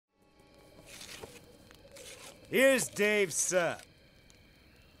Here's Dave's son.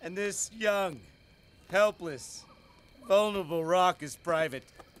 And this young, helpless, vulnerable rock is Private.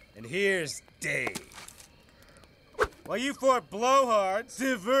 And here's Dave. While you four blowhards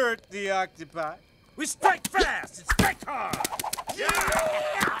divert the octopi, we strike fast and strike hard!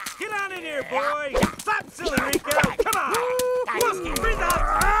 Yeah! Get on in here, boy! Stop, silly Rico! Come on! Wooski, freeze off!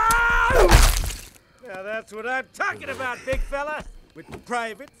 Now that's what I'm talking about, big fella! With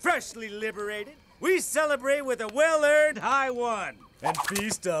Private freshly liberated, we celebrate with a well-earned high one! And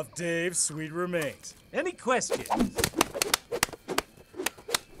feast off Dave's sweet remains. Any questions?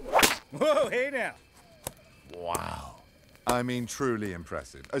 Whoa, hey now! Wow. I mean, truly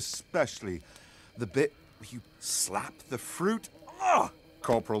impressive. Especially the bit where you slap the fruit. Oh!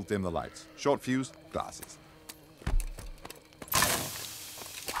 Corporal, dim the lights. Short fuse, glasses.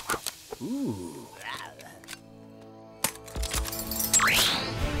 Ooh.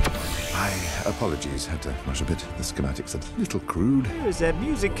 Apologies, had to rush a bit. The schematic's a little crude. Where's that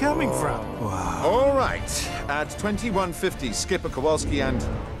music coming from? Wow. All right. At 2150, Skipper Kowalski and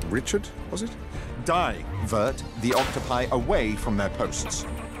Richard, was it? Divert the octopi away from their posts.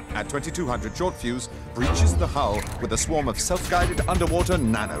 At 2200, Short Fuse breaches the hull with a swarm of self-guided underwater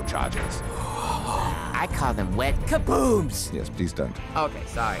nanocharges. I call them wet kabooms. Yes, please don't. Okay,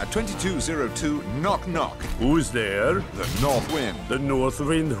 sorry. At 2202, Knock Knock. Who's there? The North Wind. The North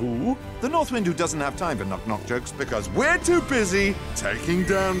Wind who? The North Wind who doesn't have time for knock-knock jokes because we're too busy taking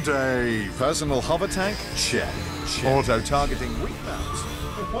down Dave. Personal hover tank? Check. Auto-targeting weak mounts.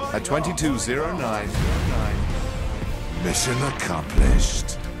 At 2209, mission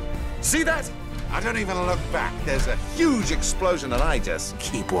accomplished. See that? I don't even look back. There's a huge explosion and I just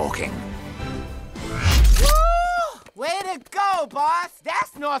keep walking. Woo! Way to go, boss!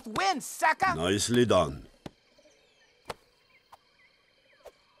 That's North Wind, sucker! Nicely done.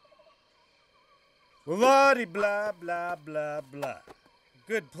 Blah blah blah blah blah.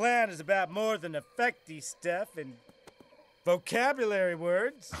 Good plan is about more than effecty stuff and vocabulary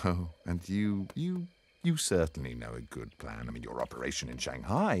words. Oh, and you certainly know a good plan. I mean, your operation in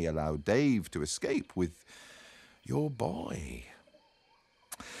Shanghai allowed Dave to escape with your boy.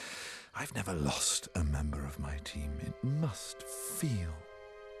 I've never lost a member of my team. It must feel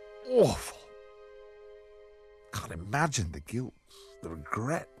awful. Can't imagine the guilt, the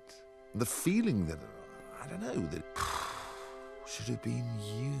regret, the feeling that, I don't know, that should have been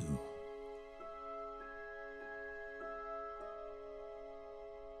you.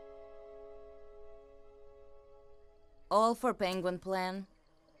 All for Penguin Plan.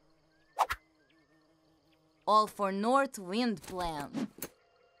 All for North Wind Plan.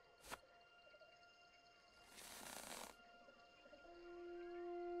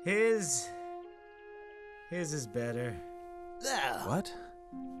 His is better. What?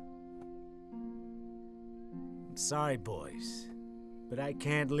 I'm sorry, boys, but I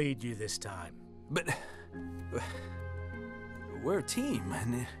can't lead you this time. But we're a team,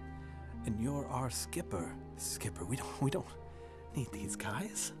 and you're our skipper. Skipper, we don't need these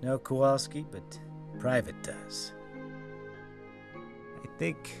guys. No Kowalski, but Private does. I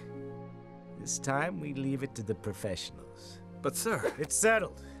think this time we leave it to the professionals. But sir, it's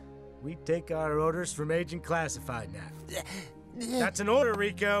settled. We take our orders from Agent Classified now. That's an order,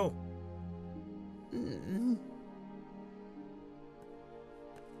 Rico.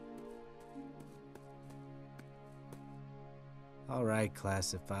 All right,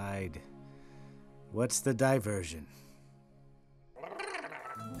 Classified. What's the diversion?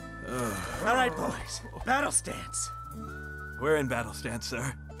 All right, boys. Battle stance. we're in battle stance,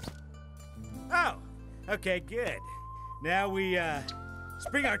 sir. Oh, okay, good. Now we,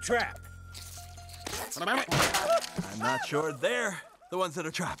 spring our trap. I'm not sure they're the ones that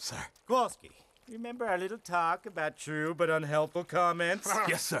are trapped, sir. Kowalski, remember our little talk about true but unhelpful comments?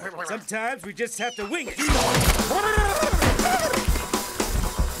 Yes, sir. Sometimes we just have to wing it.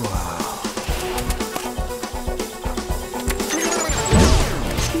 Wow.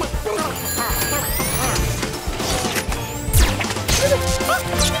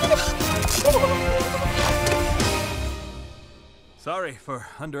 Sorry for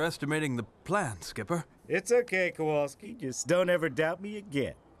underestimating the plan, Skipper. It's okay, Kowalski. Just don't ever doubt me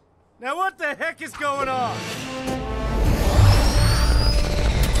again. Now what the heck is going on?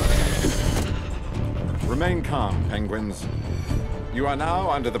 Remain calm, penguins. You are now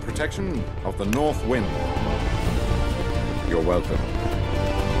under the protection of the North Wind. You're welcome.